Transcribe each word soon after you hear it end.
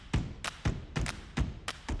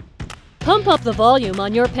Pump up the volume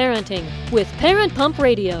on your parenting with Parent Pump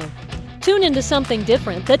Radio. Tune into something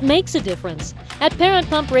different that makes a difference. At Parent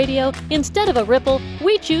Pump Radio, instead of a ripple,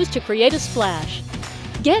 we choose to create a splash.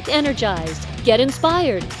 Get energized, get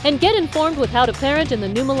inspired, and get informed with how to parent in the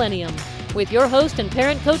new millennium. With your host and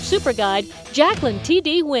parent coach super guide, Jacqueline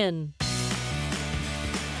T.D. Wynn.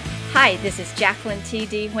 Hi, this is Jacqueline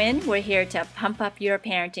T.D. Wynn. We're here to pump up your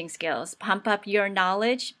parenting skills, pump up your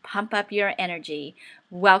knowledge, pump up your energy.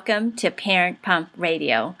 Welcome to Parent Pump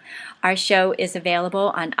Radio. Our show is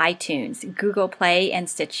available on iTunes, Google Play, and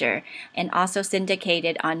Stitcher, and also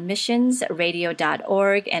syndicated on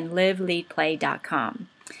missionsradio.org and liveleadplay.com.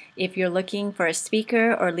 If you're looking for a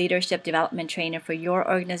speaker or leadership development trainer for your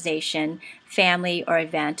organization, family, or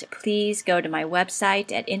event, please go to my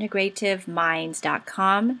website at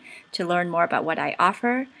integrativeminds.com to learn more about what I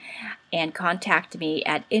offer, and contact me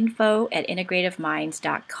at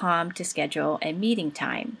info@integrativeminds.com to schedule a meeting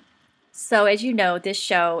time. So as you know, this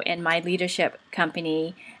show and my leadership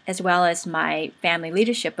company, as well as my family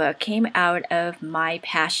leadership book, came out of my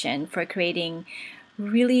passion for creating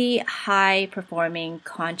really high-performing,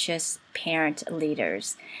 conscious parent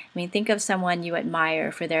leaders. I mean, think of someone you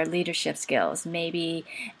admire for their leadership skills. Maybe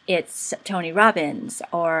it's Tony Robbins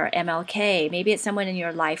or MLK. Maybe it's someone in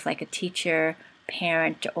your life like a teacher,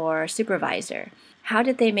 parent, or supervisor. How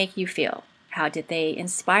did they make you feel? How did they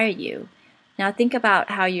inspire you? Now think about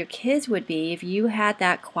how your kids would be if you had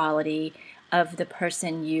that quality of the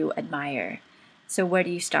person you admire. So where do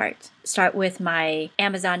you start? Start with my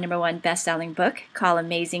Amazon #1 best-selling book called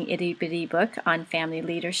Amazing Itty Bitty Book on Family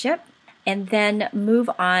Leadership, and then move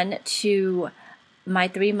on to my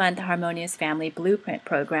 3-month Harmonious Family Blueprint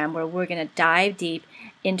program, where we're going to dive deep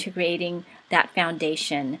into creating that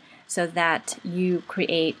foundation so that you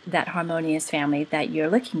create that harmonious family that you're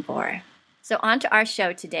looking for. So on to our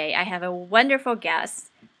show today. I have a wonderful guest.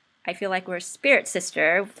 I feel like we're a spirit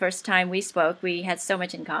sister. First time we spoke, we had so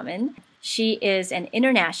much in common. She is an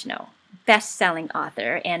international best-selling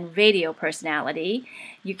author and radio personality.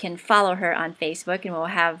 You can follow her on Facebook, and we'll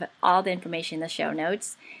have all the information in the show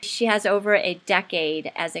notes. She has over a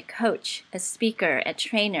decade as a coach, a speaker, a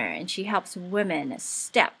trainer, and she helps women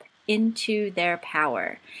step into their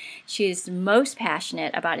power. She is most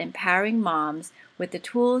passionate about empowering moms with the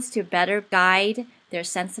tools to better guide their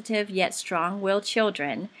sensitive yet strong-willed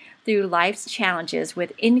children through life's challenges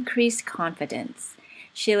with increased confidence.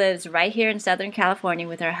 She lives right here in Southern California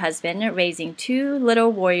with her husband, raising 2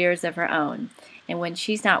 little warriors of her own. And when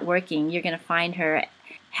she's not working, you're going to find her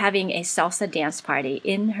having a salsa dance party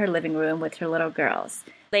in her living room with her little girls.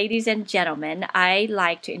 Ladies and gentlemen, I'd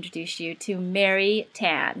like to introduce you to Mary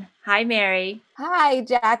Tan. Hi, Mary. Hi,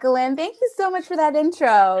 Jacqueline. Thank you so much for that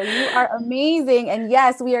intro. You are amazing. And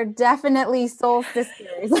yes, we are definitely soul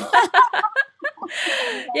sisters.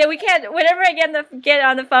 Yeah, we can't, whenever I get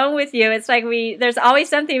on the phone with you, it's like there's always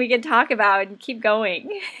something we can talk about and keep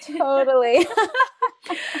going. Totally.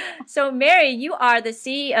 So Mary, you are the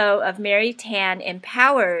CEO of Mary Tan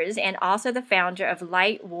Empowers and also the founder of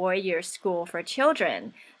Light Warrior School for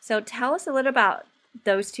Children. So tell us a little about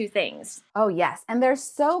those two things. Oh, yes. And they're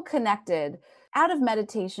so connected. Out of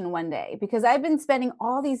meditation one day, because I've been spending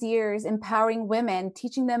all these years empowering women,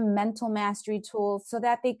 teaching them mental mastery tools so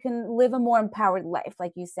that they can live a more empowered life,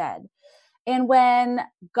 like you said. And when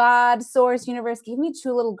God, Source, Universe gave me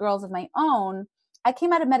 2 little girls of my own, I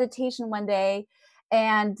came out of meditation one day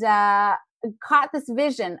and caught this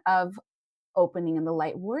vision of opening in the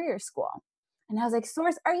Light Warrior School. And I was like,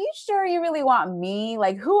 Source, are you sure you really want me?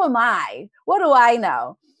 Like, who am I? What do I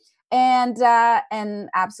know? And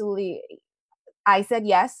absolutely, I said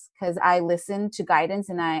yes, because I listen to guidance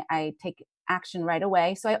and I take action right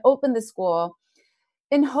away. So I opened the school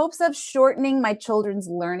in hopes of shortening my children's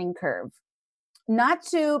learning curve, not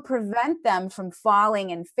to prevent them from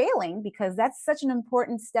falling and failing, because that's such an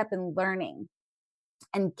important step in learning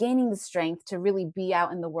and gaining the strength to really be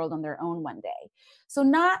out in the world on their own one day. So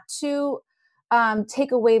not to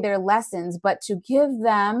take away their lessons, but to give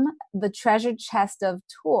them the treasured chest of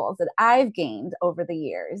tools that I've gained over the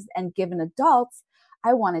years and given adults.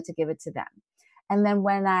 I wanted to give it to them. And then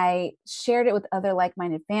when I shared it with other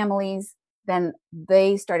like-minded families, then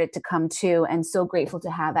they started to come too, and so grateful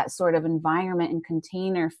to have that sort of environment and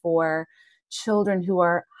container for children who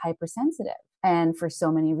are hypersensitive and for so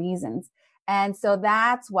many reasons. And so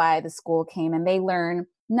that's why the school came, and they learn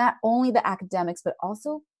not only the academics, but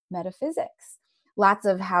also metaphysics. Lots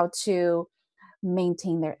of how to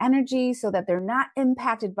maintain their energy so that they're not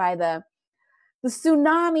impacted by the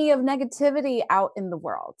tsunami of negativity out in the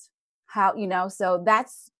world. So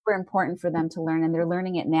that's super important for them to learn, and they're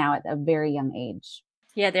learning it now at a very young age.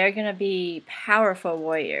 Yeah, they're going to be powerful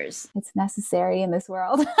warriors. It's necessary in this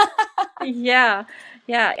world. Yeah.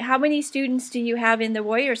 Yeah. How many students do you have in the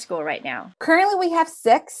warrior school right now? Currently, we have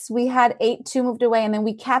 6. We had 8, 2 moved away, and then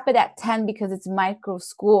we cap it at 10 because it's micro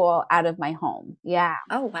school out of my home. Yeah.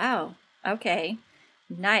 Oh, wow. Okay.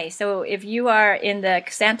 Nice. So if you are in the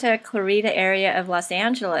Santa Clarita area of Los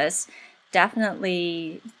Angeles,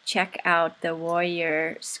 definitely check out the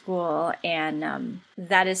Warrior School. And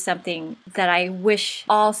that is something that I wish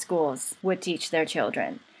all schools would teach their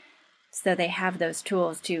children. So they have those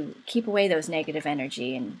tools to keep away those negative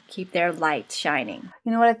energy and keep their light shining.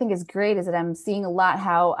 You know what I think is great is that I'm seeing a lot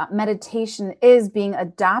how meditation is being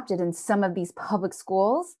adopted in some of these public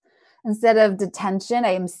schools. Instead of detention, I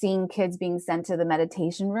am seeing kids being sent to the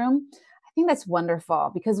meditation room. I think that's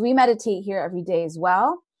wonderful because we meditate here every day as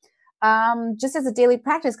well, just as a daily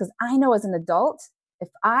practice. Because I know as an adult, if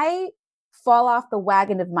I fall off the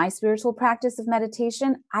wagon of my spiritual practice of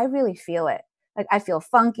meditation, I really feel it. Like I feel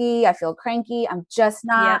funky, I feel cranky. I'm just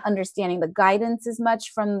not understanding the guidance as much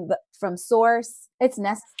from source. It's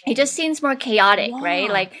necessary. It just seems more chaotic, right?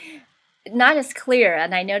 Like not as clear.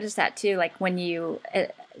 And I noticed that too. Like when you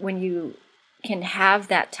can have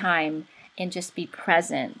that time and just be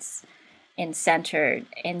present and centered,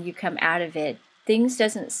 and you come out of it, things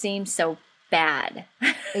doesn't seem so bad.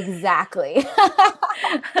 Exactly.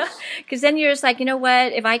 Because then you're just like, you know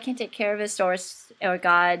what? If I can take care of a source or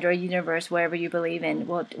God or universe, wherever you believe in,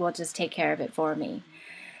 will just take care of it for me.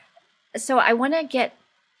 So I want to get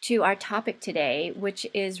to our topic today, which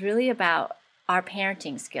is really about our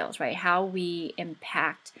parenting skills, right? How we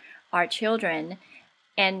impact our children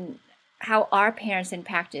and how our parents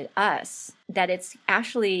impacted us, that it's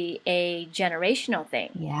actually a generational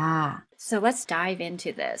thing. Yeah. So let's dive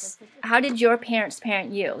into this. How did your parents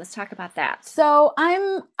parent you? Let's talk about that. So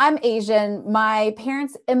I'm Asian. My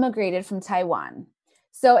parents immigrated from Taiwan.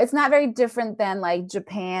 So it's not very different than like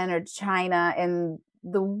Japan or China in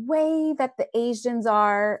the way that the Asians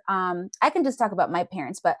are. I can just talk about my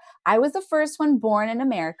parents, but I was the first one born in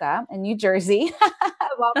America, in New Jersey.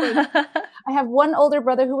 I have one older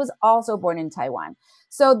brother who was also born in Taiwan.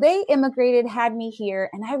 So they immigrated, had me here,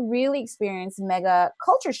 and I really experienced mega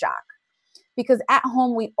culture shock because at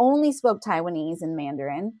home we only spoke Taiwanese and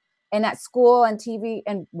Mandarin, and at school and TV,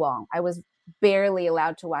 and well, I was barely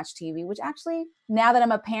allowed to watch TV, which actually, now that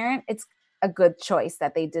I'm a parent, it's a good choice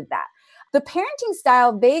that they did that. The parenting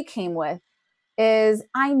style they came with is,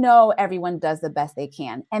 I know everyone does the best they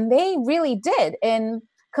can. And they really did. In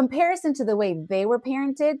comparison to the way they were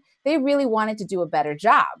parented, they really wanted to do a better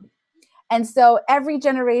job. And so every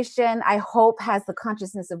generation, I hope, has the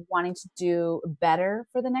consciousness of wanting to do better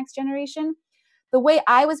for the next generation. The way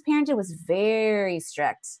I was parented was very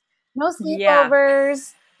strict. No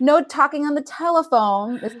sleepovers, no talking on the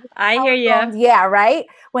telephone. I hear you. Yeah, right?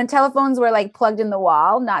 When telephones were like plugged in the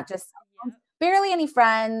wall, not just barely any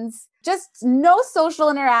friends, just no social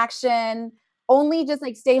interaction, only just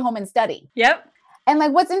like stay home and study. Yep. And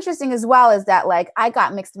like what's interesting as well is that like I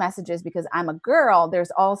got mixed messages because I'm a girl.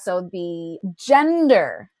 There's also the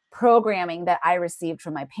gender programming that I received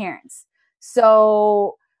from my parents.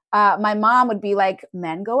 So my mom would be like,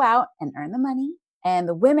 men go out and earn the money and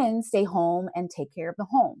the women stay home and take care of the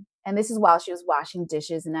home. And this is while she was washing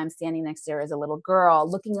dishes and I'm standing next to her as a little girl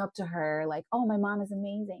looking up to her like, oh, my mom is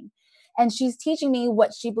amazing. And she's teaching me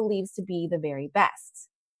what she believes to be the very best.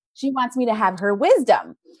 She wants me to have her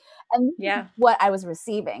wisdom. And what I was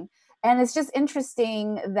receiving. And it's just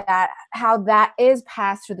interesting that how that is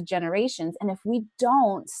passed through the generations. And if we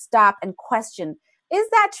don't stop and question, is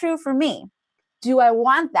that true for me? Do I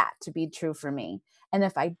want that to be true for me? And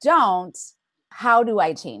if I don't, how do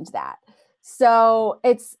I change that? So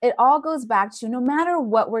it all goes back to no matter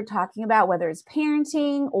what we're talking about, whether it's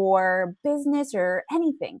parenting or business or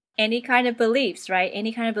anything. Any kind of beliefs, right?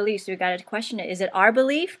 Any kind of beliefs. We got to question it. Is it our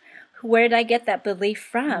belief? Where did I get that belief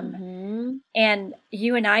from? Mm-hmm. And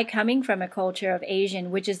you and I coming from a culture of Asian,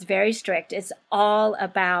 which is very strict. It's all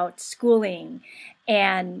about schooling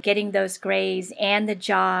and getting those grades and the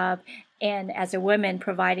job. And as a woman,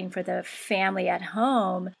 providing for the family at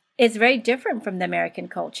home. It's very different from the American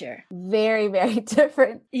culture. Very, very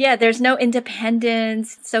different. Yeah, there's no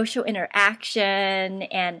independence, social interaction,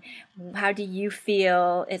 and how do you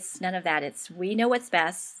feel? It's none of that. It's we know what's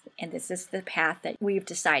best, and this is the path that we've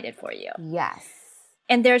decided for you. Yes.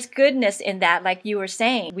 And there's goodness in that, like you were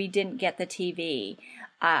saying. We didn't get the TV.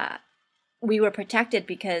 We were protected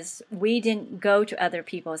because we didn't go to other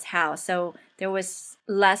people's house. So there was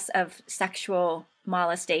less of sexual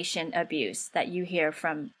molestation abuse that you hear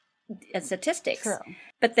from statistics. True.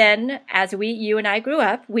 But then as you and I grew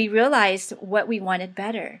up, we realized what we wanted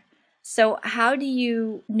better. So how do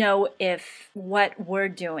you know if what we're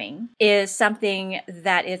doing is something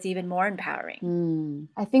that is even more empowering?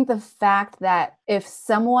 I think the fact that if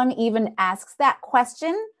someone even asks that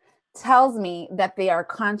question tells me that they are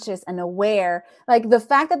conscious and aware. Like the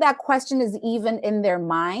fact that that question is even in their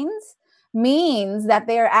minds means that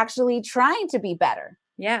they are actually trying to be better.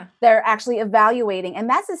 Yeah. They're actually evaluating. And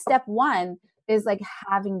that's a step one, is like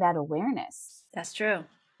having that awareness. That's true.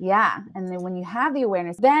 Yeah. And then when you have the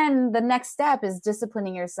awareness, then the next step is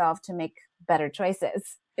disciplining yourself to make better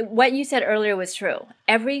choices. What you said earlier was true.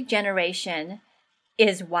 Every generation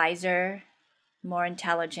is wiser, more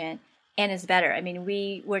intelligent, and is better. I mean,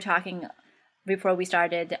 we were talking before we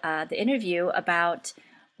started the interview about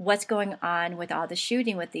what's going on with all the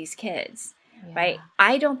shooting with these kids, right?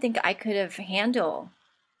 I don't think I could have handled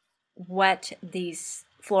what these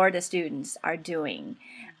Florida students are doing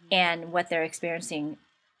and what they're experiencing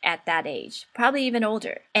at that age, probably even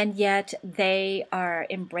older. And yet they are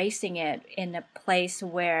embracing it in a place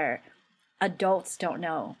where adults don't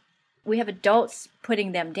know. We have adults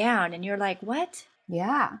putting them down, and you're like, what?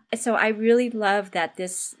 Yeah. So I really love that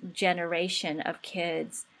this generation of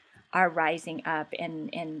kids are rising up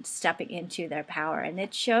and stepping into their power. And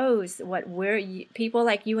it shows what people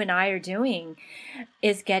like you and I are doing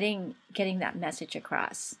is getting that message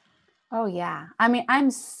across. Oh, yeah. I mean, I'm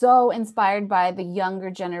so inspired by the younger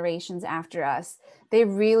generations after us. They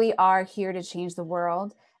really are here to change the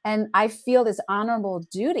world. And I feel this honorable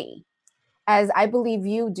duty, as I believe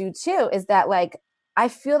you do too, is that like, I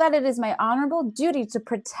feel that it is my honorable duty to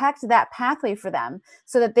protect that pathway for them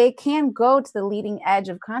so that they can go to the leading edge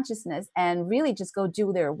of consciousness and really just go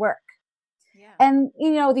do their work. Yeah. And,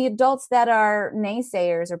 you know, the adults that are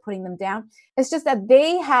naysayers or putting them down, it's just that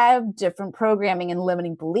they have different programming and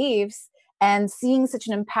limiting beliefs, and seeing such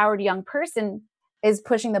an empowered young person is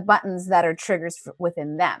pushing the buttons that are triggers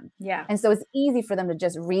within them. Yeah. And so it's easy for them to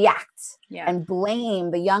just react and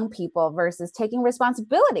blame the young people versus taking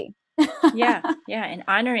responsibility. Yeah. And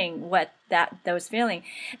honoring what those feeling.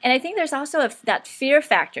 And I think there's also that fear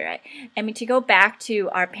factor. I mean, to go back to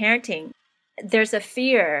our parenting, there's a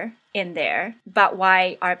fear in there about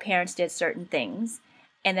why our parents did certain things.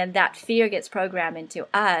 And then that fear gets programmed into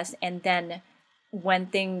us. And then when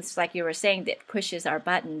things, like you were saying, that pushes our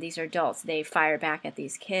button, these are adults, they fire back at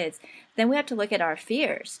these kids, then we have to look at our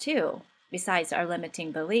fears too, besides our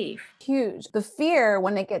limiting belief. Huge. The fear,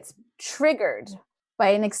 when it gets triggered by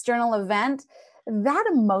an external event, that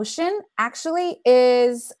emotion actually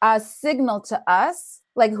is a signal to us,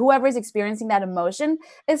 like whoever's experiencing that emotion,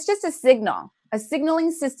 it's just a signal, a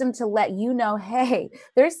signaling system to let you know, hey,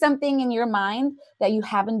 there's something in your mind that you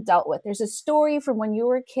haven't dealt with. There's a story from when you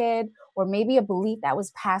were a kid, or maybe a belief that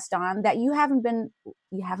was passed on that you haven't been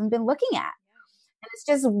looking at. And it's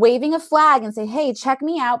just waving a flag and say, hey, check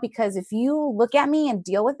me out, because if you look at me and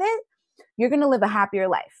deal with it, you're going to live a happier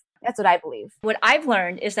life. That's what I believe. What I've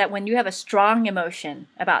learned is that when you have a strong emotion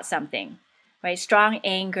about something, right? Strong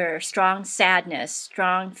anger, strong sadness,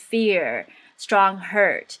 strong fear, strong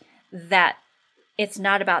hurt, that it's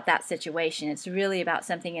not about that situation. It's really about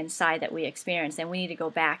something inside that we experience, and we need to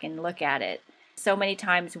go back and look at it. So many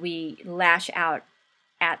times we lash out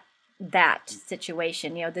at that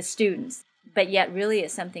situation, you know, the students, but yet really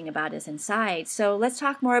it's something about us inside. So let's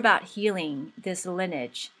talk more about healing this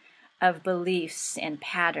lineage of beliefs and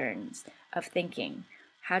patterns of thinking.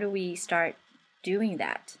 How do we start doing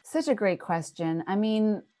that? Such a great question. I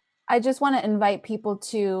mean, I just want to invite people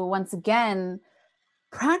to, once again,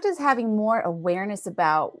 practice having more awareness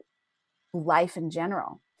about life in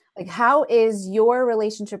general. Like, how is your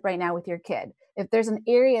relationship right now with your kid? If there's an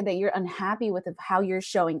area that you're unhappy with of how you're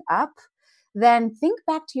showing up, then think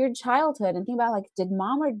back to your childhood and think about, like, did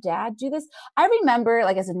mom or dad do this? I remember,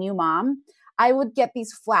 like, as a new mom, I would get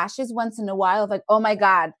these flashes once in a while of like, oh my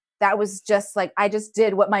God, that was just like, I just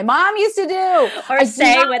did what my mom used to do. Or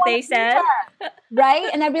say what they said. Right?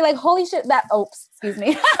 And I'd be like, holy shit, excuse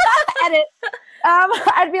me. Edit.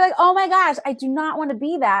 I'd be like, oh my gosh, I do not want to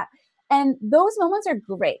be that. And those moments are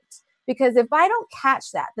great, because if I don't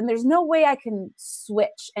catch that, then there's no way I can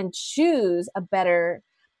switch and choose a better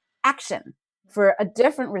action for a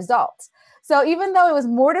different result. So even though it was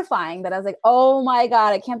mortifying that I was like, oh my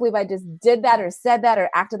God, I can't believe I just did that or said that or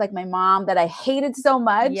acted like my mom that I hated so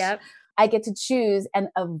much. Yep. I get to choose and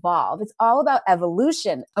evolve. It's all about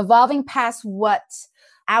evolution, evolving past what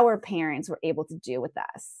our parents were able to do with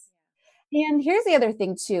us. And here's the other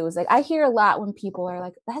thing too, is like, I hear a lot when people are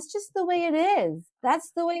like, that's just the way it is.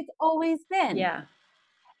 That's the way it's always been. Yeah.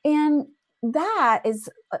 And that is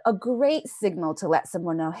a great signal to let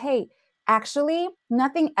someone know, hey, actually,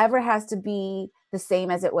 nothing ever has to be the same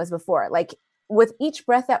as it was before. Like, with each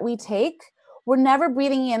breath that we take, we're never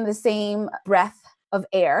breathing in the same breath of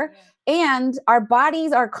air. And our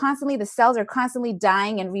bodies are constantly, the cells are constantly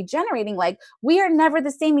dying and regenerating. Like, we are never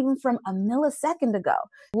the same even from a millisecond ago.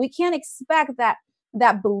 We can't expect that.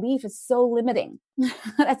 That belief is so limiting.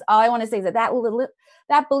 That's all I want to say, is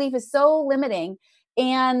that belief is so limiting.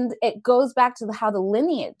 And it goes back to how the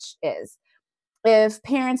lineage is. If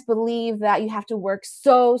parents believe that you have to work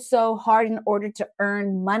so hard in order to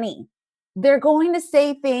earn money, they're going to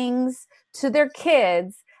say things to their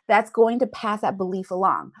kids that's going to pass that belief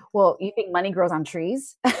along. Well, you think money grows on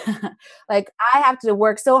trees? Like, I have to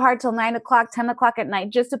work so hard till 9 o'clock, 10 o'clock at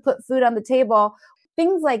night just to put food on the table.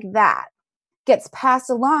 Things like that gets passed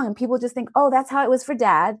along, and people just think, oh, that's how it was for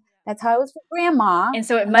dad. That's how it was for grandma. And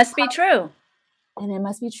so it must be true. And it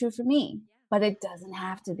must be true for me. But it doesn't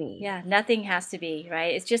have to be. Yeah, nothing has to be,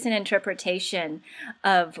 right? It's just an interpretation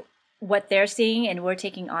of what they're seeing, and we're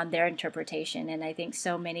taking on their interpretation. And I think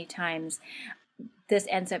so many times this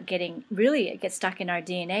ends up it gets stuck in our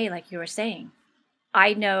DNA, like you were saying.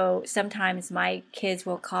 I know sometimes my kids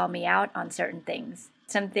will call me out on certain things,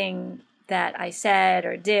 something that I said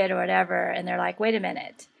or did or whatever, and they're like, wait a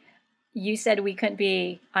minute. You said we couldn't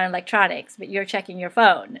be on electronics, but you're checking your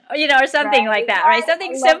phone, or something like that, right?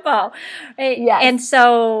 Something simple. Right? Yes.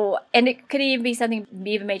 And it could even be something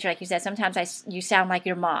even major, like you said. Sometimes you sound like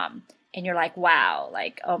your mom, and you're like, wow,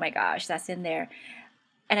 like, oh my gosh, that's in there.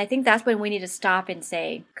 And I think that's when we need to stop and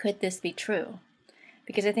say, could this be true?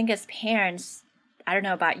 Because I think as parents, I don't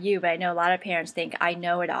know about you, but I know a lot of parents think, I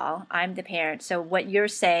know it all. I'm the parent. So what you're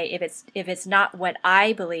saying, if it's not what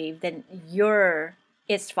I believe, then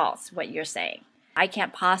it's false what you're saying. I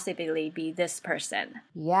can't possibly be this person.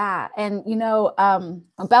 Yeah. And,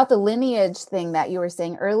 about the lineage thing that you were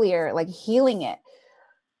saying earlier, like healing it,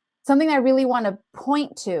 something I really want to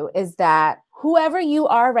point to is that whoever you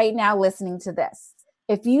are right now listening to this,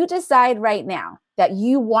 if you decide right now that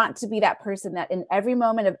you want to be that person that in every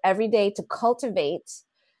moment of every day to cultivate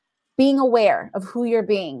being aware of who you're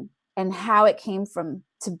being and how it came from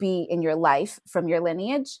to be in your life from your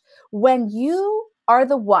lineage, when you are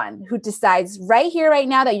the one who decides right here, right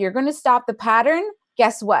now, that you're going to stop the pattern,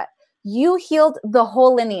 guess what? You healed the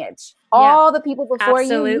whole lineage. Yeah, all the people before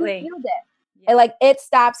you healed it. Yeah. And like, it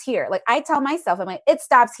stops here. Like, I tell myself, I'm like, it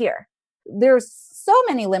stops here. There's so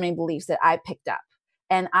many limiting beliefs that I picked up,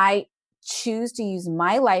 and I choose to use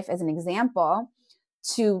my life as an example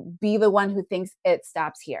to be the one who thinks it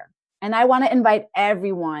stops here. And I want to invite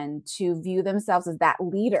everyone to view themselves as that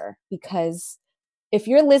leader, because if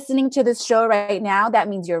you're listening to this show right now, that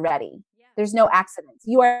means you're ready. There's no accidents.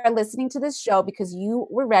 You are listening to this show because you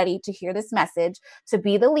were ready to hear this message, to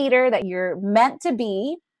be the leader that you're meant to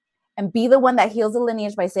be, and be the one that heals the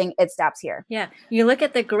lineage by saying it stops here. Yeah. You look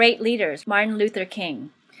at the great leaders, Martin Luther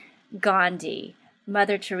King, Gandhi,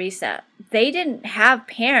 Mother Teresa. They didn't have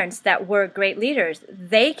parents that were great leaders.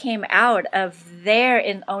 They came out of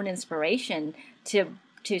their own inspiration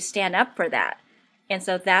to stand up for that. And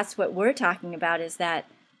so that's what we're talking about, is that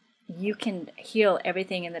you can heal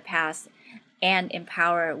everything in the past and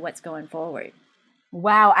empower what's going forward.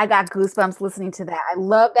 Wow, I got goosebumps listening to that. I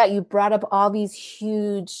love that you brought up all these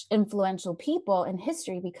huge influential people in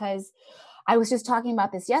history, because I was just talking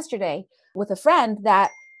about this yesterday with a friend,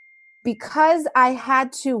 that because I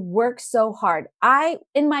had to work so hard,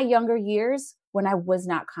 in my younger years, when I was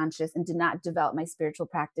not conscious and did not develop my spiritual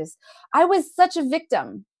practice, I was such a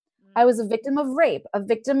victim. I was a victim of rape, a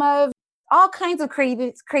victim of all kinds of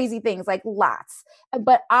crazy things, like lots.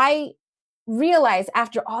 But I realized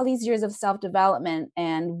after all these years of self-development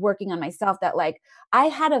and working on myself that, like, I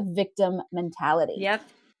had a victim mentality. Yep.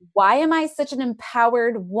 Why am I such an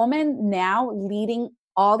empowered woman now, leading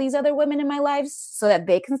all these other women in my life so that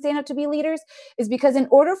they can stand up to be leaders? Is because in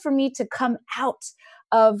order for me to come out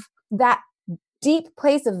of that deep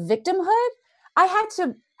place of victimhood, I had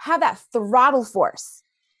to have that throttle force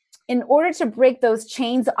in order to break those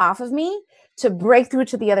chains off of me, to break through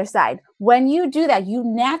to the other side. When you do that, you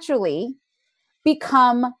naturally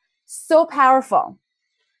become so powerful,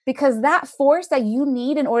 because that force that you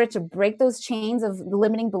need in order to break those chains of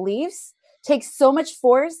limiting beliefs takes so much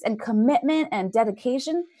force and commitment and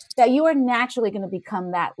dedication that you are naturally going to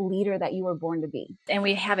become that leader that you were born to be. And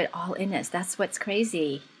we have it all in us. That's what's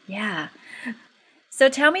crazy. Yeah. So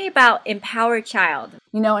tell me about empowered child.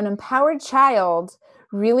 An empowered child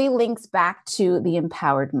really links back to the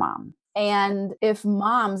empowered mom. And if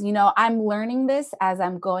moms, I'm learning this as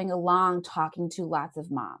I'm going along, talking to lots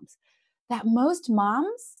of moms, that most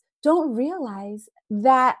moms don't realize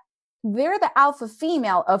that they're the alpha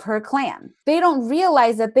female of her clan. They don't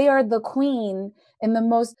realize that they are the queen and the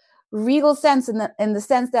most regal sense in the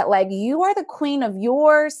sense that like you are the queen of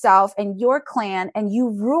yourself and your clan, and you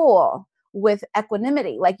rule with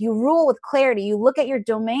equanimity. Like you rule with clarity. You look at your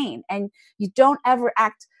domain and you don't ever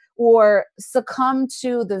act or succumb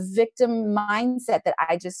to the victim mindset that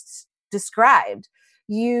I just described.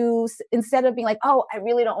 You, instead of being like, oh, I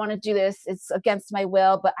really don't want to do this, it's against my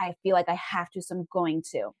will, but I feel like I have to, so I'm going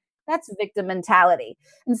to. That's victim mentality.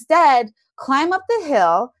 Instead, climb up the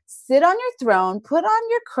hill, sit on your throne, put on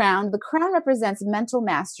your crown. The crown represents mental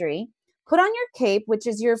mastery. Put on your cape, which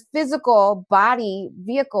is your physical body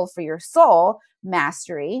vehicle for your soul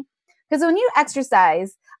mastery. Because when you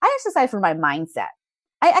exercise, I exercise for my mindset.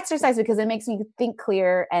 I exercise because it makes me think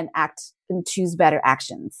clear and act and choose better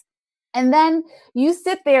actions. And then you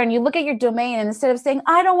sit there and you look at your domain, and instead of saying,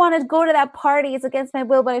 I don't want to go to that party, it's against my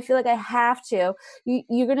will, but I feel like I have to,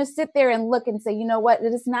 you're going to sit there and look and say, you know what,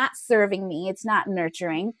 it is not serving me. It's not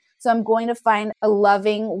nurturing. So I'm going to find a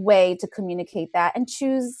loving way to communicate that and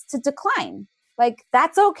choose to decline. Like,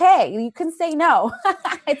 that's okay. You can say no.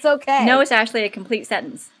 It's okay. No is actually a complete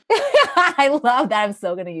sentence. I love that. I'm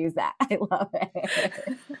so going to use that. I love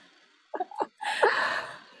it.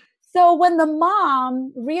 So when the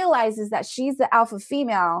mom realizes that she's the alpha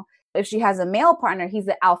female, if she has a male partner, he's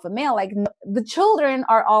the alpha male, like the children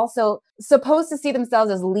are also supposed to see themselves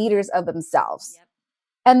as leaders of themselves. Yep.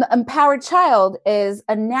 And the empowered child is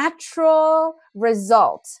a natural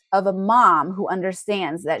result of a mom who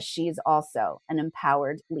understands that she's also an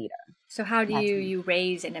empowered leader. So how do you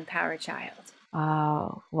raise an empowered child?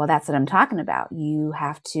 Oh, well, that's what I'm talking about. You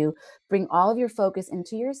have to bring all of your focus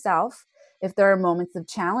into yourself. If there are moments of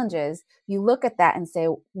challenges, you look at that and say,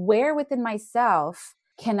 where within myself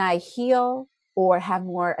can I heal or have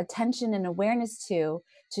more attention and awareness to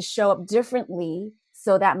show up differently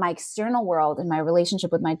so that my external world and my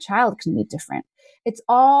relationship with my child can be different? It's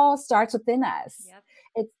all starts within us.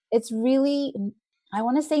 Yep. It's really, I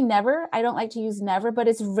want to say never. I don't like to use never, but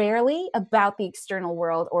it's rarely about the external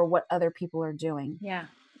world or what other people are doing. Yeah,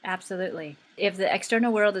 absolutely. If the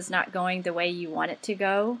external world is not going the way you want it to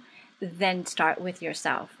go, then start with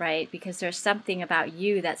yourself, right? Because there's something about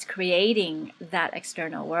you that's creating that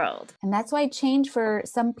external world. And that's why change for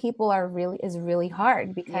some people is really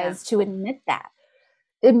hard, because to admit that,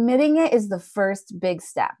 admitting it is the first big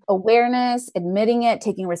step. Awareness, admitting it,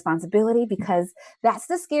 taking responsibility, because that's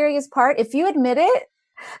the scariest part. If you admit it,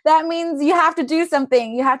 that means you have to do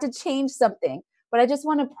something. You have to change something. But I just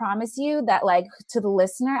want to promise you that, like, to the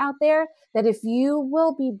listener out there, that if you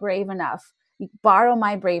will be brave enough, borrow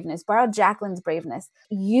my braveness, borrow Jacqueline's braveness.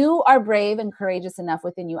 You are brave and courageous enough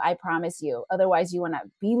within you. I promise you. Otherwise, you will not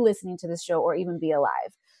be listening to this show or even be alive.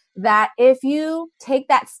 That if you take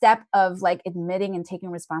that step of like admitting and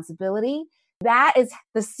taking responsibility, that is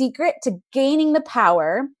the secret to gaining the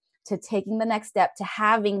power, to taking the next step, to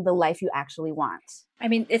having the life you actually want. I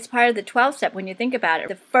mean, it's part of the 12 step when you think about it.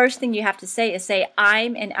 The first thing you have to say is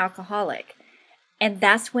I'm an alcoholic. And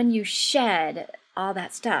that's when you shed all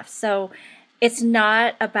that stuff. So it's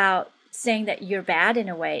not about saying that you're bad in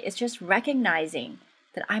a way. It's just recognizing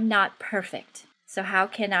that I'm not perfect. So how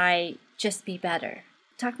can I just be better?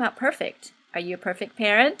 Talk about perfect. Are you a perfect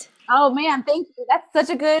parent? Oh man, thank you. That's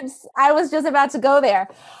such a good, I was just about to go there.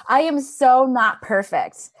 I am so not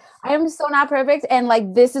perfect. And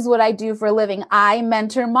like, this is what I do for a living. I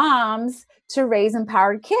mentor moms to raise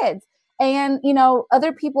empowered kids. And, you know,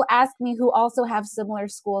 other people ask me who also have similar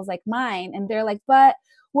schools like mine. And they're like, but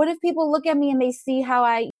what if people look at me and they see how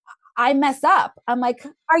I mess up? I'm like,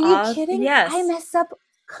 are you kidding? Yes. I mess up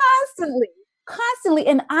constantly.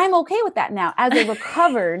 And I'm okay with that now as a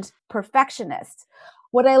recovered perfectionist.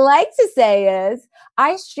 What I like to say is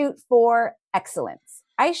I shoot for excellence.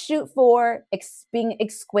 I shoot for being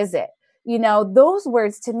exquisite. You know, those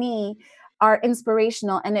words to me are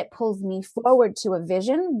inspirational, and it pulls me forward to a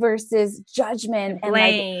vision versus judgment and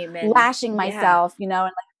blame and lashing myself, you know,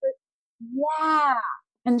 and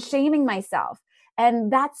and shaming myself.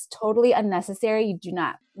 And that's totally unnecessary. You do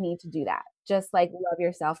not need to do that. Just like love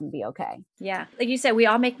yourself and be okay. Yeah. Like you said, we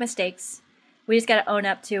all make mistakes. We just got to own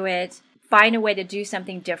up to it. Find a way to do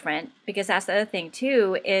something different, because that's the other thing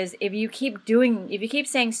too, is if you keep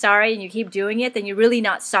saying sorry and you keep doing it, then you're really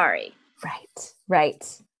not sorry.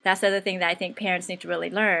 Right. That's the other thing that I think parents need to really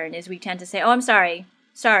learn is we tend to say, oh, I'm sorry.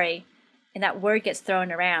 And that word gets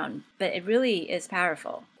thrown around, but it really is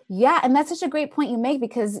powerful. Yeah. And that's such a great point you make,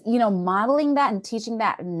 because, you know, modeling that and teaching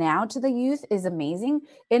that now to the youth is amazing.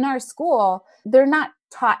 In our school, they're not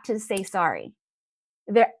taught to say sorry.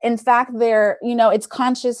 In fact, you know, it's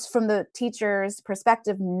conscious from the teacher's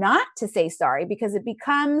perspective not to say sorry, because it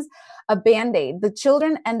becomes a Band-Aid. The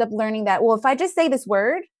children end up learning that, well, if I just say this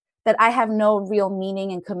word, that I have no real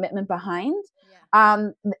meaning and commitment behind,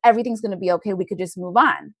 everything's going to be okay. We could just move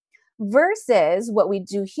on. Versus what we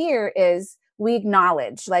do here is we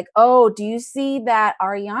acknowledge, like, oh, do you see that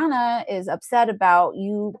Ariana is upset about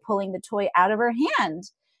you pulling the toy out of her hand?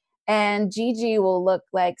 And Gigi will look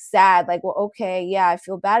like sad, like, well, okay, yeah, I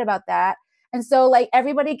feel bad about that. And so like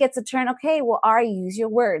everybody gets a turn. Okay, well, Ari, use your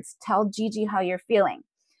words. Tell Gigi how you're feeling.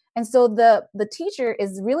 And so the teacher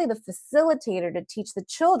is really the facilitator to teach the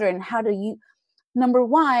children how to, number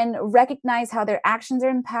one, recognize how their actions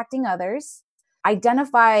are impacting others,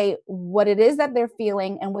 identify what it is that they're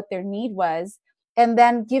feeling and what their need was, and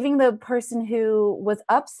then giving the person who was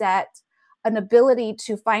upset an ability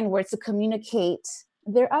to find words to communicate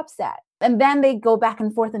their upset. And then they go back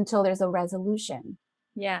and forth until there's a resolution.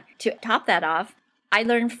 Yeah. To top that off, I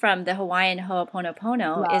learned from the Hawaiian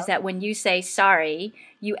Ho'oponopono is that when you say sorry,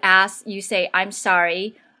 you say, I'm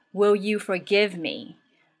sorry, will you forgive me?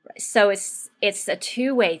 So it's a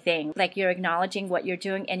two-way thing. Like you're acknowledging what you're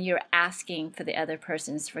doing and you're asking for the other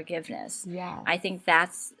person's forgiveness. Yeah. I think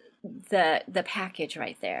that's the package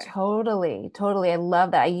right there. Totally. I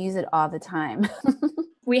love that. I use it all the time.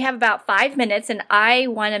 We have about 5 minutes, and I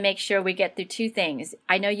want to make sure we get through two things.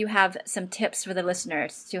 I know you have some tips for the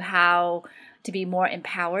listeners to how to be more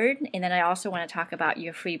empowered, and then I also want to talk about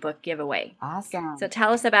your free book giveaway. Awesome. So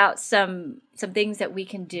tell us about some things that we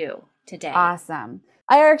can do today. Awesome.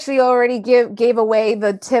 I actually already gave away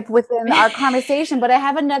the tip within our conversation, but I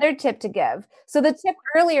have another tip to give. So the tip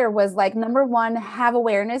earlier was like, number one, have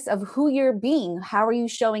awareness of who you're being. How are you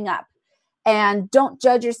showing up? And don't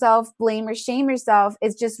judge yourself, blame or shame yourself.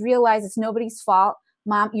 It's just realize it's nobody's fault.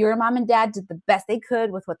 Your mom and dad did the best they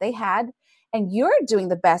could with what they had, and you're doing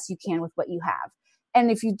the best you can with what you have. And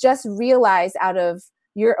if you just realize out of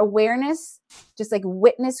your awareness, just like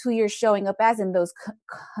witness who you're showing up as in those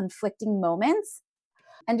conflicting moments,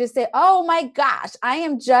 and just say, oh my gosh, I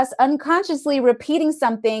am just unconsciously repeating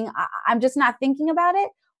something. I'm just not thinking about it.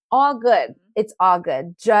 All good. It's all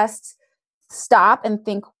good. Just stop and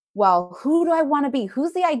think, well, who do I want to be?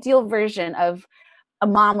 Who's the ideal version of a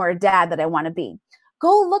mom or a dad that I want to be?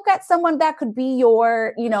 Go look at someone that could be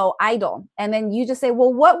your, idol. And then you just say,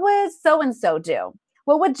 well, what would so-and-so do?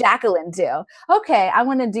 What would Jacqueline do? Okay, I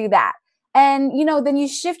want to do that. And, then you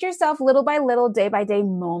shift yourself little by little, day by day,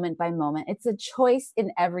 moment by moment. It's a choice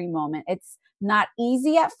in every moment. It's not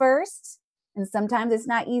easy at first. And sometimes it's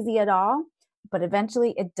not easy at all, but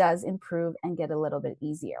eventually it does improve and get a little bit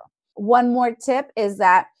easier. One more tip is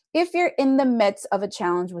that if you're in the midst of a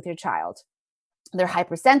challenge with your child, they're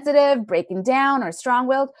hypersensitive, breaking down, or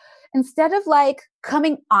strong-willed, instead of like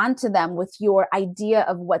coming onto them with your idea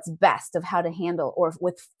of what's best of how to handle or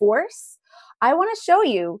with force, I want to show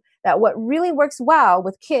you that what really works well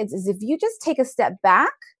with kids is if you just take a step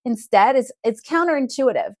back instead. It's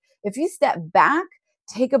counterintuitive. If you step back,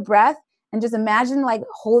 take a breath, and just imagine like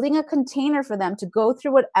holding a container for them to go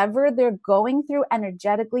through whatever they're going through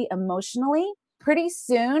energetically, emotionally, pretty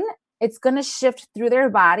soon it's going to shift through their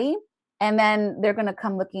body. And then they're going to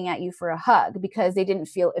come looking at you for a hug because they didn't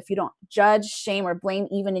feel, if you don't judge, shame, or blame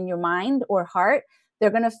even in your mind or heart,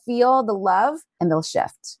 they're going to feel the love and they'll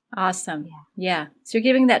shift. Awesome. Yeah. So you're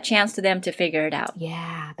giving that chance to them to figure it out.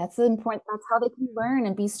 Yeah, that's important. That's how they can learn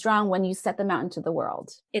and be strong when you set them out into the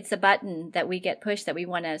world. It's a button that we get pushed that we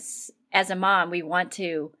want to, as a mom, we want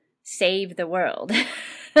to save the world.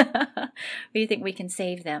 We think we can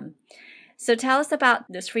save them. So tell us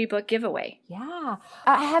about this free book giveaway. Yeah.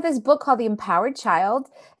 I have this book called The Empowered Child.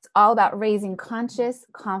 It's all about raising conscious,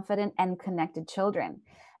 confident, and connected children.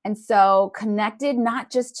 And so connected not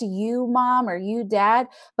just to you, mom, or you, dad,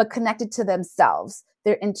 but connected to themselves,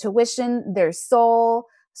 their intuition, their soul,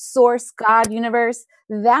 source, God, universe.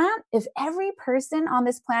 That if every person on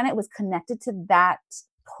this planet was connected to that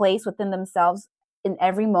place within themselves in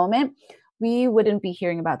every moment, we wouldn't be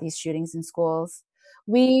hearing about these shootings in schools.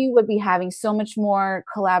 We would be having so much more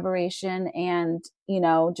collaboration and,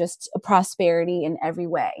 just a prosperity in every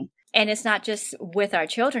way. And it's not just with our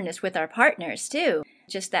children, it's with our partners too.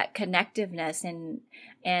 Just that connectiveness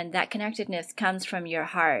and that connectedness comes from your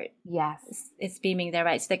heart. Yes. It's beaming there,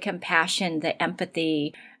 right? It's the compassion, the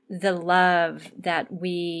empathy, the love that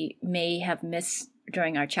we may have missed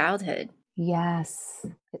during our childhood. Yes.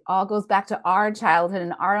 It all goes back to our childhood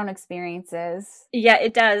and our own experiences. Yeah,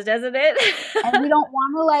 it does, doesn't it? And we don't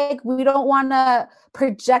want to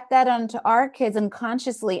project that onto our kids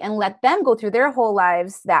unconsciously and let them go through their whole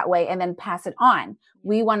lives that way and then pass it on.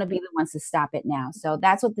 We want to be the ones to stop it now. So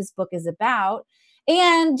that's what this book is about.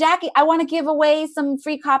 And Jackie, I want to give away some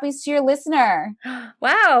free copies to your listener.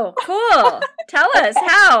 Wow, cool. Tell us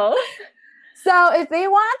how. So if they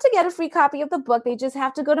want to get a free copy of the book, they just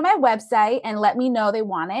have to go to my website and let me know they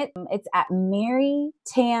want it. It's at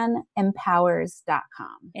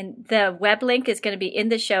marytanempowers.com. And the web link is going to be in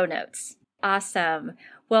the show notes. Awesome.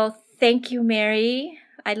 Well, thank you, Mary.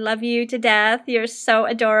 I love you to death. You're so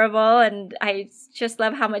adorable, and I just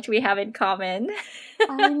love how much we have in common.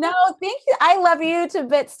 I know. Thank you. I love you to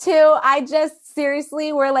bits too.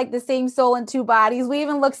 Seriously, we're like the same soul in two bodies. We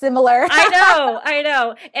even look similar. I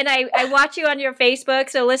know. And I watch you on your Facebook.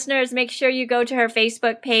 So listeners, make sure you go to her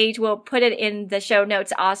Facebook page. We'll put it in the show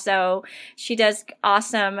notes also. She does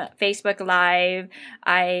awesome Facebook Live.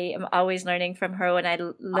 I am always learning from her when I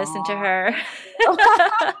listen to her.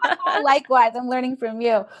 Likewise, I'm learning from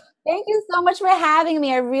you. Thank you so much for having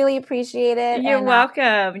me. I really appreciate it. You're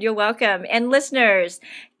welcome. You're welcome. And listeners,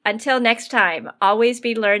 until next time, always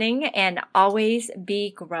be learning and always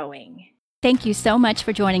be growing. Thank you so much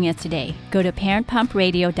for joining us today. Go to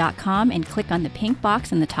parentpumpradio.com and click on the pink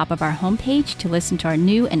box on the top of our homepage to listen to our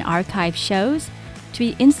new and archived shows. To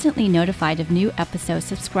be instantly notified of new episodes,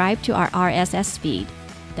 subscribe to our RSS feed.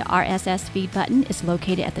 The RSS feed button is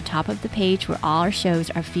located at the top of the page where all our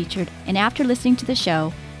shows are featured. And after listening to the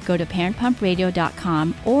show, go to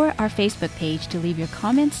parentpumpradio.com or our Facebook page to leave your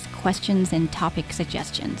comments, questions, and topic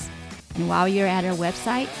suggestions. And while you're at our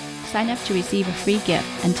website, sign up to receive a free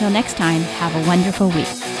gift. Until next time, have a wonderful week.